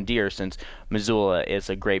urban deer, since Missoula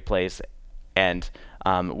is a great place, and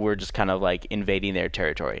we're just kind of like invading their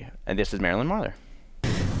territory. And this is Marilyn Marler.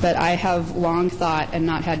 But I have long thought and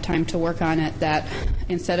not had time to work on it that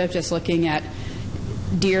instead of just looking at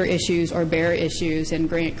deer issues or bear issues in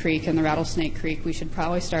Grant Creek and the Rattlesnake Creek, we should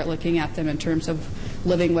probably start looking at them in terms of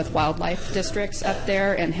living with wildlife districts up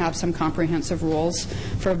there and have some comprehensive rules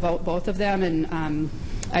for both of them. And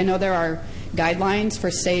I know there are guidelines for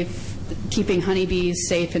keeping honeybees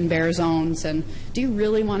safe in bear zones, and do you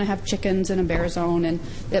really want to have chickens in a bear zone? And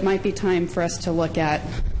it might be time for us to look at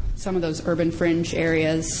some of those urban fringe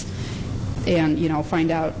areas and,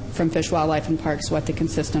 find out from Fish, Wildlife, and Parks what the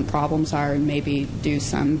consistent problems are, and maybe do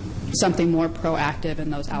something more proactive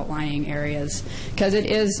in those outlying areas. Because it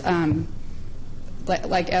is,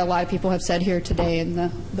 like a lot of people have said here today, and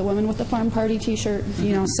the woman with the farm party T-shirt,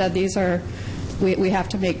 said these are, we have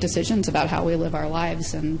to make decisions about how we live our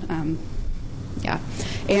lives, and yeah.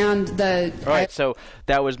 And all right, so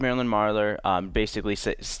that was Marilyn Marler basically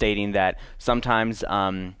stating that sometimes,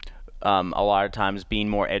 a lot of times, being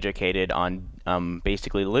more educated on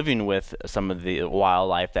basically living with some of the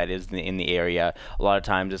wildlife that is in the area. A lot of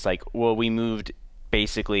times, it's like, well, we moved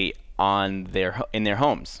basically in their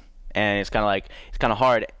homes. And it's kind of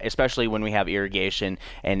hard, especially when we have irrigation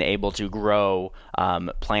and able to grow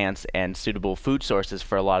plants and suitable food sources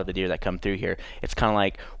for a lot of the deer that come through here. It's kind of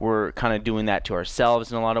like we're kind of doing that to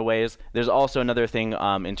ourselves in a lot of ways. There's also another thing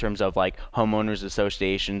in terms of like homeowners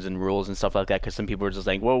associations and rules and stuff like that, because some people are just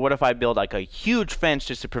like, well, what if I build like a huge fence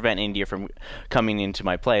just to prevent any deer from coming into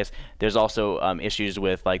my place? There's also issues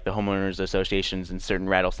with like the homeowners associations in certain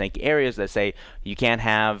rattlesnake areas that say you can't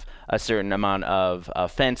have a certain amount of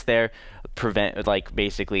fence there, prevent like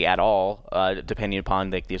basically at all, depending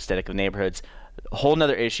upon like the aesthetic of neighborhoods. A whole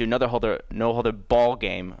nother issue, no other ball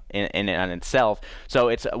game in itself. So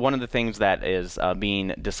it's one of the things that is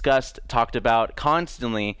being discussed, talked about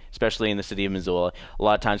constantly, especially in the city of Missoula. A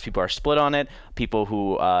lot of times people are split on it. People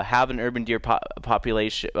who have an urban deer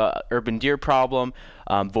urban deer problem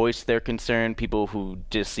voice their concern. People who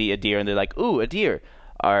just see a deer and they're like, ooh, a deer,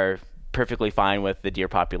 are perfectly fine with the deer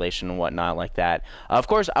population and whatnot like that. Of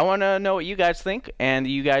course, I want to know what you guys think, and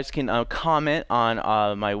you guys can comment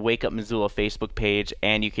on my Wake Up Missoula Facebook page,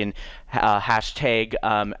 and you can hashtag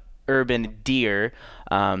urban deer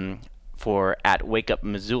for at Wake Up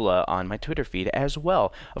Missoula on my Twitter feed as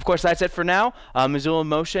well. Of course, that's it for now. Missoula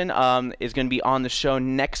Motion is going to be on the show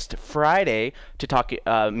next Friday to talk.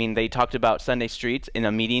 They talked about Sunday streets in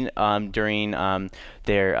a meeting during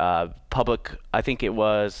their public, I think it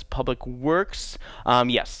was Public Works.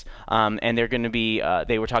 Yes. And they're going to be,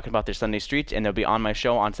 they were talking about their Sunday streets, and they'll be on my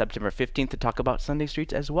show on September 15th to talk about Sunday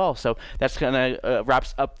streets as well. So that's going to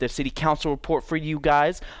wraps up the City Council report for you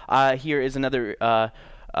guys. Here is another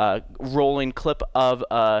rolling clip of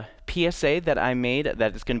PSA that I made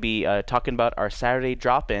that is going to be talking about our Saturday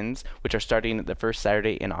drop-ins, which are starting the first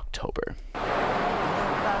Saturday in October.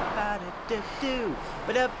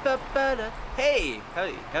 Hey,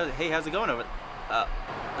 how's it going over?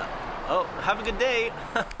 Oh, have a good day.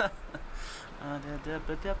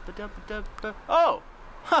 Oh,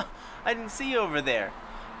 huh, I didn't see you over there.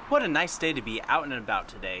 What a nice day to be out and about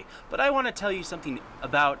today. But I want to tell you something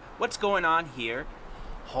about what's going on here.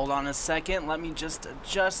 Hold on a second, let me just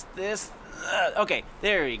adjust this. Okay,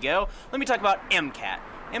 there you go. Let me talk about MCAT.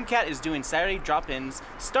 MCAT is doing Saturday drop-ins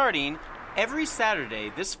starting every Saturday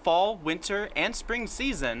this fall, winter, and spring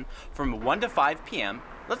season from 1 to 5 p.m.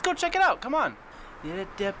 Let's go check it out, come on.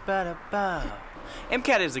 MCAT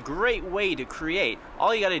is a great way to create.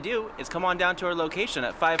 All you gotta do is come on down to our location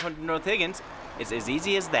at 500 North Higgins. It's as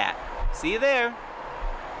easy as that. See you there.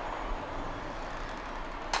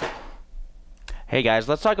 Hey guys,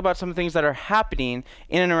 let's talk about some things that are happening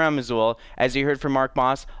in and around Missoula. As you heard from Marc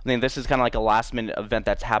Moss, I think this is kind of like a last-minute event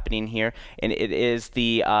that's happening here, and it is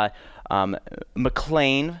the Norman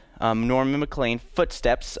McLean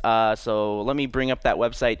Footsteps. So let me bring up that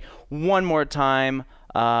website one more time.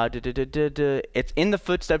 It's in the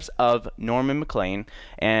footsteps of Norman McLean,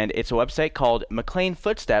 and it's a website called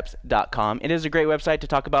McLeanFootsteps.com. It is a great website to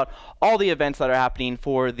talk about all the events that are happening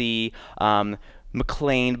for the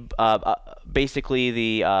McLean, basically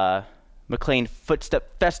the McLean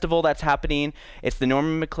Footstep Festival that's happening. It's the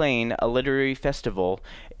Norman McLean, a literary festival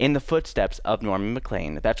in the footsteps of Norman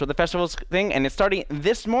McLean. That's what the festival's thing, and it's starting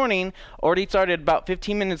this morning. Already started about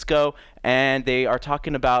 15 minutes ago, and they are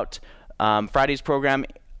talking about Friday's program,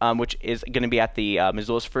 which is going to be at the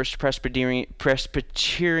Missoula's First Presbyterian.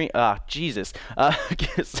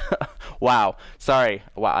 Wow, sorry.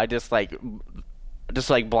 Wow, I just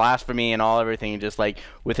like blasphemy and everything, just like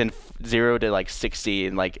within 0 to like 60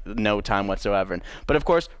 in like no time whatsoever. But of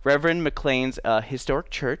course, Reverend McLean's historic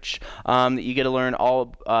church. You get to learn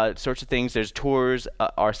all sorts of things. There's tours,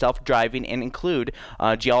 are self-driving, and include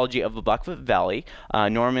geology of the Blackfoot Valley,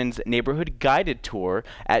 Norman's neighborhood guided tour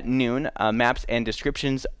at noon. Maps and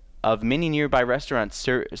descriptions of many nearby restaurants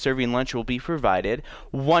serving lunch will be provided.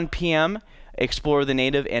 1 p.m. Explore the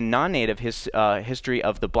native and non-native history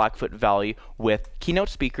of the Blackfoot Valley with keynote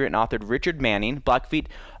speaker and author Richard Manning, Blackfeet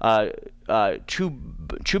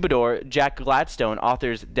troubadour Jack Gladstone,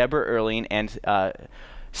 authors Deborah Erling and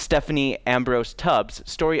Stephanie Ambrose Tubbs.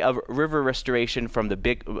 Story of river restoration from the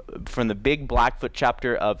big Blackfoot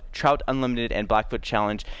chapter of Trout Unlimited and Blackfoot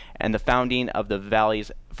Challenge, and the founding of the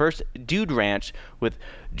Valley's first Dude Ranch with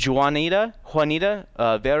Juanita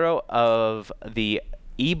Vero of the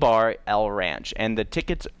E-Bar L Ranch. And the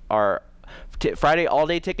tickets are Friday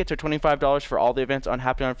all-day tickets are $25 for all the events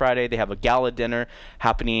happening on Friday. They have a gala dinner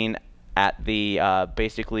happening at the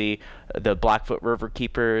basically the Blackfoot River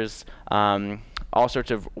Keepers. All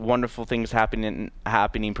sorts of wonderful things happening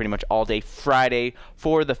pretty much all day Friday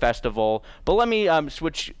for the festival. But let me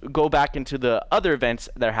go back into the other events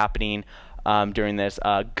that are happening during this.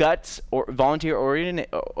 Guts, or volunteer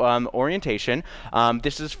orientation.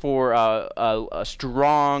 This is for a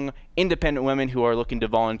strong, independent women who are looking to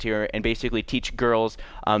volunteer and basically teach girls,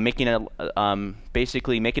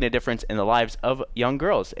 basically making a difference in the lives of young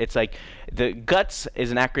girls. It's like the GUTS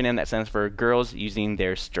is an acronym that stands for Girls Using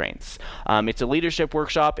Their Strengths. It's a leadership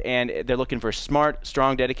workshop, and they're looking for smart,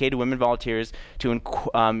 strong, dedicated women volunteers to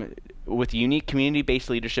with unique community-based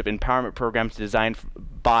leadership empowerment programs designed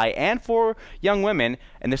by and for young women,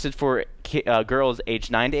 and this is for girls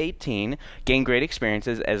aged 9 to 18, gain great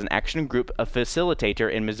experiences as an action group, a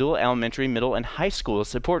facilitator in Missoula elementary, middle, and high schools,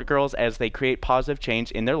 support girls as they create positive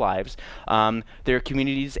change in their lives, their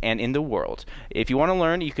communities, and in the world. If you want to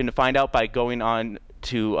learn, you can find out by going on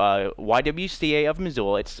to YWCA of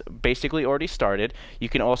Missoula. It's basically already started. You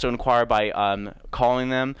can also inquire by calling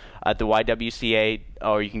them at the YWCA,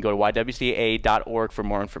 or you can go to ywca.org for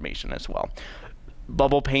more information as well.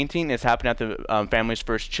 Bubble painting is happening at the Family's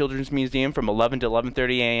First Children's Museum from 11 to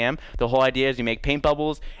 11:30 a.m. The whole idea is you make paint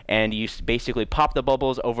bubbles, and you basically pop the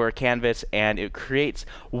bubbles over a canvas, and it creates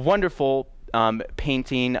wonderful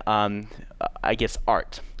painting, I guess,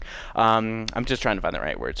 art. I'm just trying to find the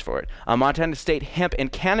right words for it. Montana State Hemp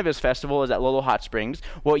and Cannabis Festival is at Lolo Hot Springs.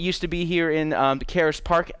 What used to be here in Caras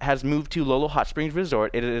Park has moved to Lolo Hot Springs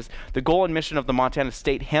Resort. It is the goal and mission of the Montana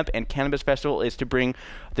State Hemp and Cannabis Festival is to bring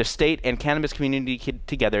the state and cannabis community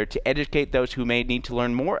together to educate those who may need to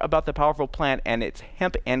learn more about the powerful plant and its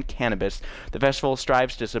hemp and cannabis. The festival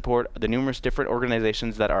strives to support the numerous different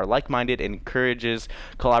organizations that are like-minded and encourages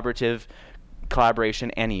collaboration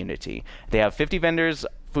and unity. They have 50 vendors,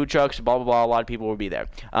 food trucks, blah, blah, blah. A lot of people will be there.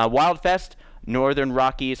 Wild Fest, Northern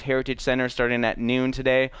Rockies Heritage Center, starting at noon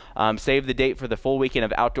today. Save the date for the full weekend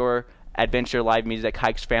of outdoor adventure, live music,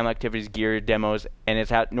 hikes, family activities, gear, demos, and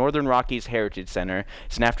it's at Northern Rockies Heritage Center.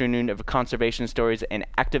 It's an afternoon of conservation stories and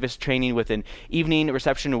activist training with an evening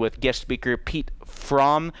reception with guest speaker Pete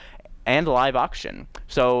Fromm and live auction.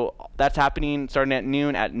 So that's happening starting at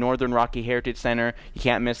noon at Northern Rocky Heritage Center. You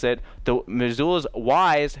can't miss it. The Missoula's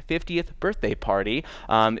Wise 50th birthday party.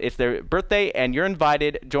 It's their birthday, and you're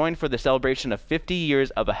invited. Join for the celebration of 50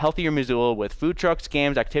 years of a healthier Missoula with food trucks,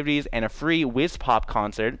 games, activities, and a free Whiz Pop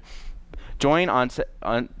concert. Join on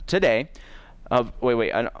today.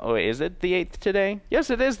 Wait, is it the 8th today? Yes,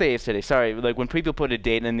 it is the 8th today. Sorry, like when people put a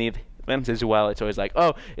date in the events as well, it's always like,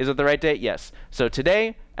 oh, is it the right date? Yes. So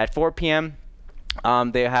today at 4 p.m.,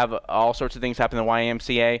 they have all sorts of things happen in the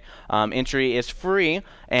YMCA. Entry is free,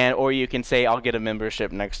 or you can say, I'll get a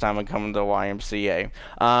membership next time I come to the YMCA.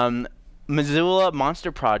 Missoula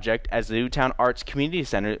Monster Project at Zootown Arts Community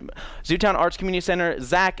Center. Zootown Arts Community Center,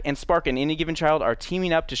 Zach and Spark and Any Given Child are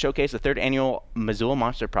teaming up to showcase the 3rd annual Missoula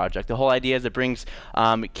Monster Project. The whole idea is it brings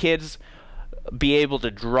kids be able to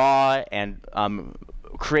draw and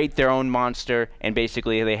create their own monster, and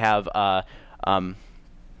basically they have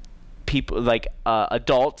people like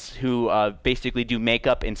adults who basically do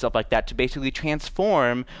makeup and stuff like that to basically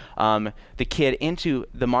transform the kid into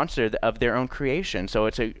the monster of their own creation. So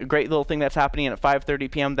it's a great little thing that's happening at 5:30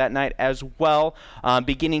 p.m. that night as well.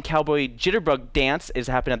 Beginning Cowboy Jitterbug Dance is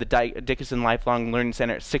happening at the Dickinson Lifelong Learning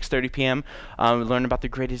Center at 6:30 p.m. Learn about the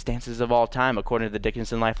greatest dances of all time according to the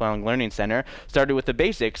Dickinson Lifelong Learning Center. Started with the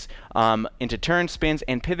basics into turns, spins,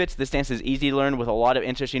 and pivots. This dance is easy to learn with a lot of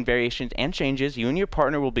interesting variations and changes. You and your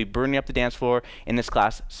partner will be burning up the dance floor in this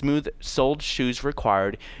class. Smooth-soled shoes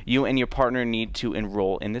required. You and your partner need to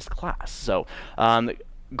enroll in this class. So,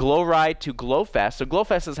 Glow Ride to Glow Fest. So Glow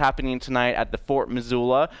Fest is happening tonight at the Fort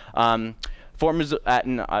Missoula. Fort Missoula. I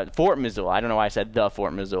don't know why I said the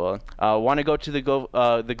Fort Missoula. Want to go to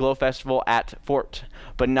the Glow Festival at Fort,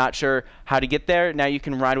 but not sure how to get there? Now you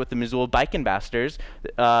can ride with the Missoula Bike Ambassadors.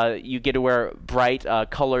 You get to wear bright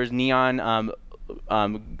colors, neon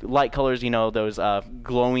light colors, you know, those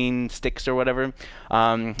glowing sticks or whatever.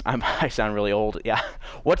 I sound really old. Yeah.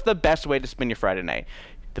 What's the best way to spend your Friday night?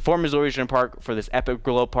 The Fort Missoula Regional Park for this epic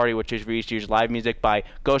glow party, which is features live music by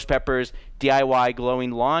Ghost Peppers, DIY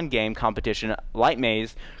glowing lawn game competition, light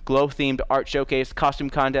maze, glow-themed art showcase, costume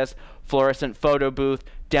contest, fluorescent photo booth,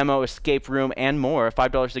 demo, escape room, and more.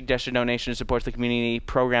 $5 suggestion donation supports the community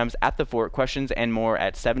programs at the Fort. Questions and more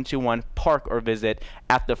at 721-PARK or visit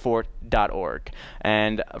atthefort.org.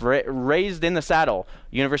 And Raised in the Saddle,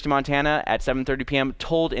 University of Montana at 7:30 p.m.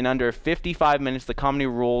 Told in under 55 minutes the comedy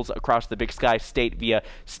rolls across the Big Sky State via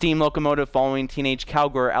steam locomotive following teenage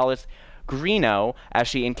cowgirl Alice Greeno as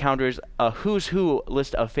she encounters a who's who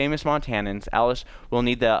list of famous Montanans. Alice will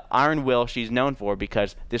need the iron will she's known for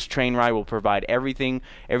because this train ride will provide everything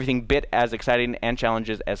bit as exciting and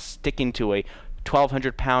challenges as sticking to a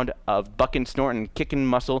 1,200-pound of bucking, snorting, kicking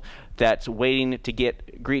muscle that's waiting to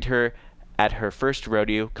greet her at her first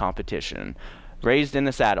rodeo competition. Raised in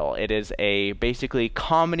the Saddle. It is a basically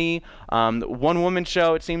comedy, one-woman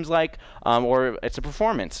show, it seems like, or it's a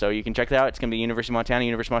performance. So you can check that out. It's going to be University of Montana.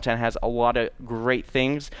 University of Montana has a lot of great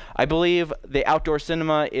things. I believe the outdoor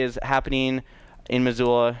cinema is happening in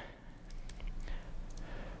Missoula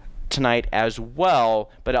tonight as well,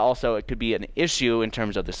 but also it could be an issue in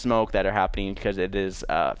terms of the smoke that are happening because it is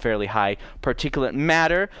fairly high particulate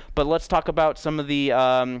matter. But let's talk about some of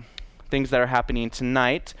the things that are happening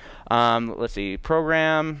tonight. Let's see,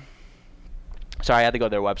 program. Sorry, I had to go to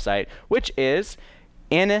their website, which is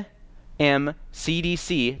nmcdc.org.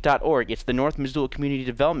 It's the North Missoula Community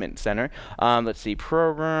Development Center. Let's see,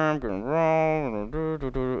 program,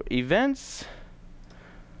 events.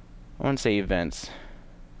 I want to say events.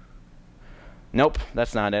 Nope,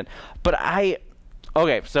 that's not it. But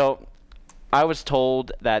okay, so I was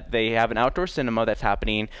told that they have an outdoor cinema that's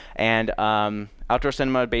happening, and outdoor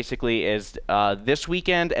cinema basically is this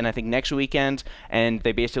weekend and I think next weekend, and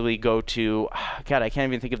they basically go to, God, I can't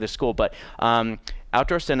even think of the school, but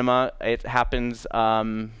outdoor cinema, it happens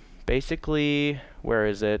basically, where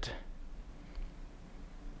is it?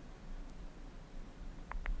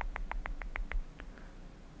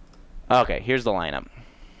 Okay, here's the lineup.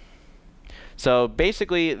 So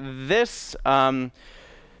basically, this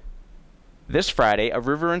Friday, A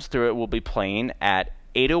River Runs Through It will be playing at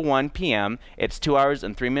 8:01 p.m. It's 2 hours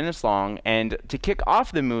and 3 minutes long, and to kick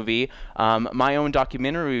off the movie, my own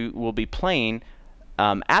documentary will be playing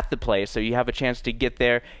at the place, so you have a chance to get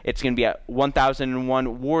there. It's going to be at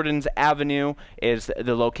 1001 Wardens Avenue is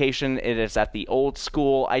the location. It is at the old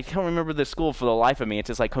school. I can't remember the school for the life of me. It's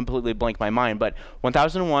just like completely blanked my mind, but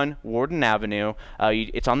 1001 Warden Avenue.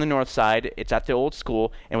 It's on the north side. It's at the old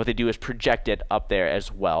school, and what they do is project it up there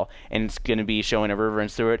as well, and it's going to be showing A River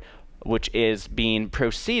Runs Through It, which is being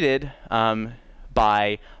preceded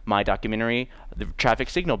by my documentary, The Traffic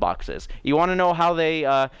Signal Boxes. You want to know how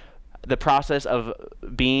they the process of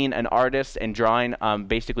being an artist and drawing,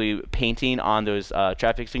 basically painting on those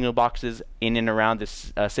traffic signal boxes in and around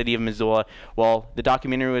this city of Missoula? Well, the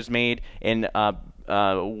documentary was made in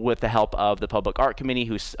with the help of the Public Art Committee,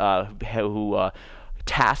 who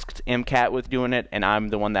tasked MCAT with doing it, and I'm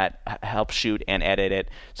the one that helped shoot and edit it.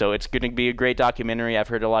 So it's going to be a great documentary. I've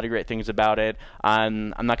heard a lot of great things about it.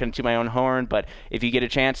 I'm not going to toot my own horn, but if you get a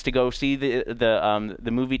chance to go see the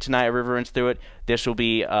movie tonight, A River Runs Through It, this will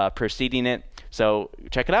be preceding it. So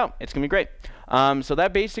check it out. It's going to be great. So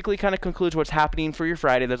that basically kind of concludes what's happening for your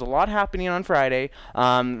Friday. There's a lot happening on Friday,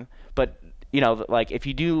 but you know, like if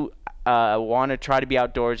you do want to try to be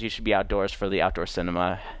outdoors, you should be outdoors for the outdoor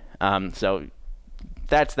cinema. So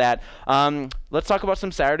that's that. Let's talk about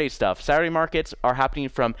some Saturday stuff. Saturday markets are happening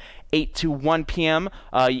from 8 to 1 p.m.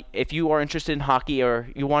 If you are interested in hockey or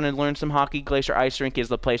you want to learn some hockey, Glacier Ice Rink is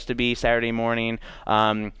the place to be Saturday morning.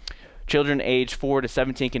 Children age 4 to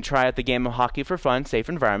 17 can try out the game of hockey for fun, safe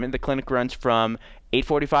environment. The clinic runs from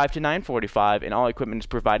 8:45 to 9:45, and all equipment is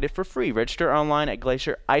provided for free. Register online at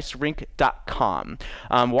glacierIcerink.com.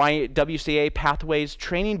 YWCA Pathways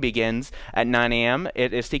training begins at 9 a.m.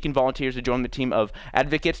 It is seeking volunteers to join the team of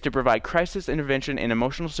advocates to provide crisis intervention and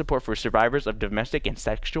emotional support for survivors of domestic and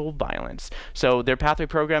sexual violence. So their Pathway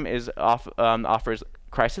program is offers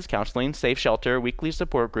crisis counseling, safe shelter, weekly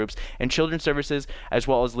support groups, and children's services, as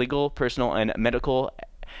well as legal, personal, and medical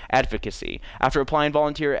advocacy. After applying,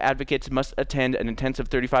 volunteer advocates must attend an intensive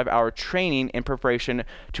 35-hour training in preparation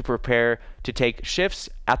to prepare to take shifts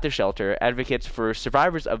at the shelter. Advocates for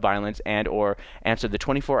survivors of violence and or answer the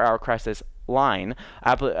 24-hour crisis line.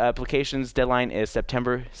 Applications deadline is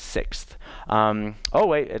September 6th. Oh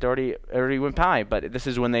wait, it already went by, but this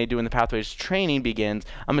is when they doing the Pathways training begins.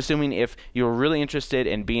 I'm assuming if you're really interested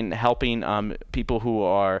in helping people who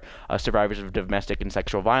are survivors of domestic and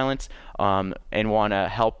sexual violence and want to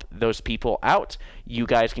help those people out, you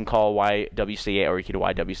guys can call YWCA or you can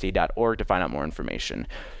go to ywca.org to find out more information.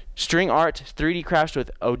 String art, 3D crafts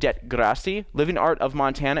with Odette Grassi. Living Art of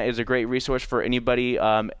Montana is a great resource for anybody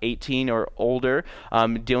 18 or older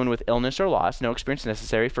dealing with illness or loss. No experience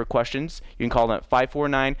necessary. For questions, you can call them at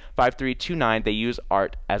 549-5329. They use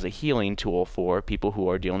art as a healing tool for people who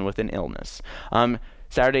are dealing with an illness.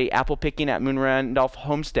 Saturday, apple picking at Moon Randolph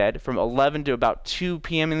Homestead from 11 to about 2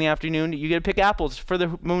 p.m. in the afternoon. You get to pick apples for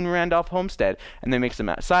the Moon Randolph Homestead, and they make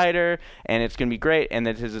some cider, and it's going to be great, and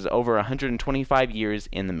this is over 125 years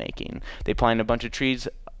in the making. They plant a bunch of trees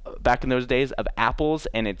back in those days of apples,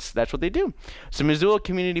 and that's what they do. So Missoula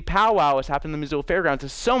Community Powwow is happening in the Missoula Fairgrounds.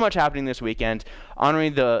 There's so much happening this weekend.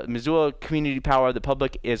 Honoring the Missoula Community Powwow, the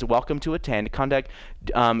public is welcome to attend. Contact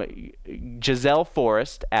Giselle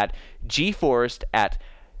Forrest at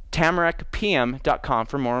gforrest@tamarakpm.com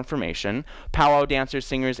for more information. Powwow dancers,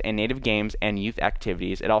 singers, and native games and youth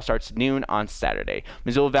activities. It all starts noon on Saturday.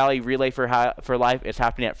 Missoula Valley Relay for Life is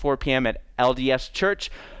happening at 4 p.m. at LDS Church.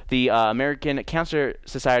 The American Cancer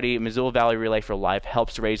Society Missoula Valley Relay for Life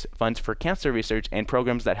helps raise funds for cancer research and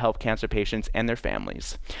programs that help cancer patients and their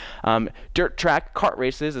families. Dirt track kart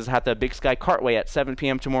races is at the Big Sky Kartway at 7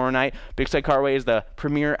 p.m. tomorrow night. Big Sky Kartway is the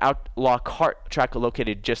premier outlaw kart track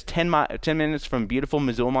located just 10 minutes from beautiful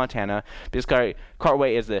Missoula, Montana. Big Sky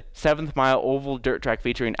Kartway is the 7th mile oval dirt track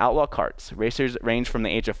featuring outlaw karts. Racers range from the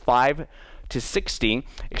age of 5 to 60.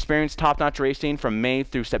 Experience top-notch racing from May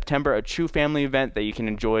through September, a true family event that you can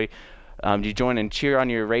enjoy. You join and cheer on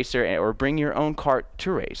your racer or bring your own kart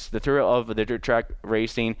to race. The thrill of the dirt track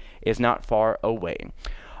racing is not far away.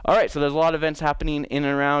 All right, so there's a lot of events happening in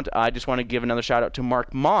and around. I just want to give another shout out to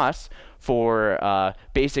Marc Moss for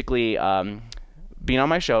basically being on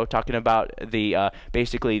my show, talking about the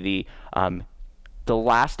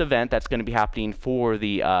last event that's going to be happening for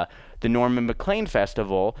the Norman McLean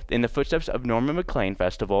Festival, in the footsteps of Norman McLean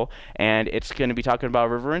Festival, and it's going to be talking about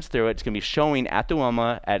Reverence Through It. It's going to be showing at the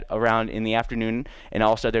Wilma at around in the afternoon, and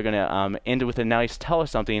also they're going to end with a nice tell us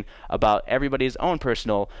something about everybody's own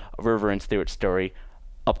personal Reverence Through It story.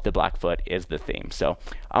 Up the Blackfoot is the theme. So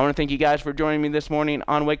I want to thank you guys for joining me this morning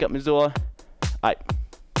on Wake Up Missoula.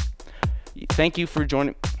 Thank you for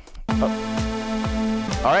joining. All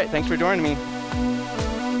right, thanks for joining me.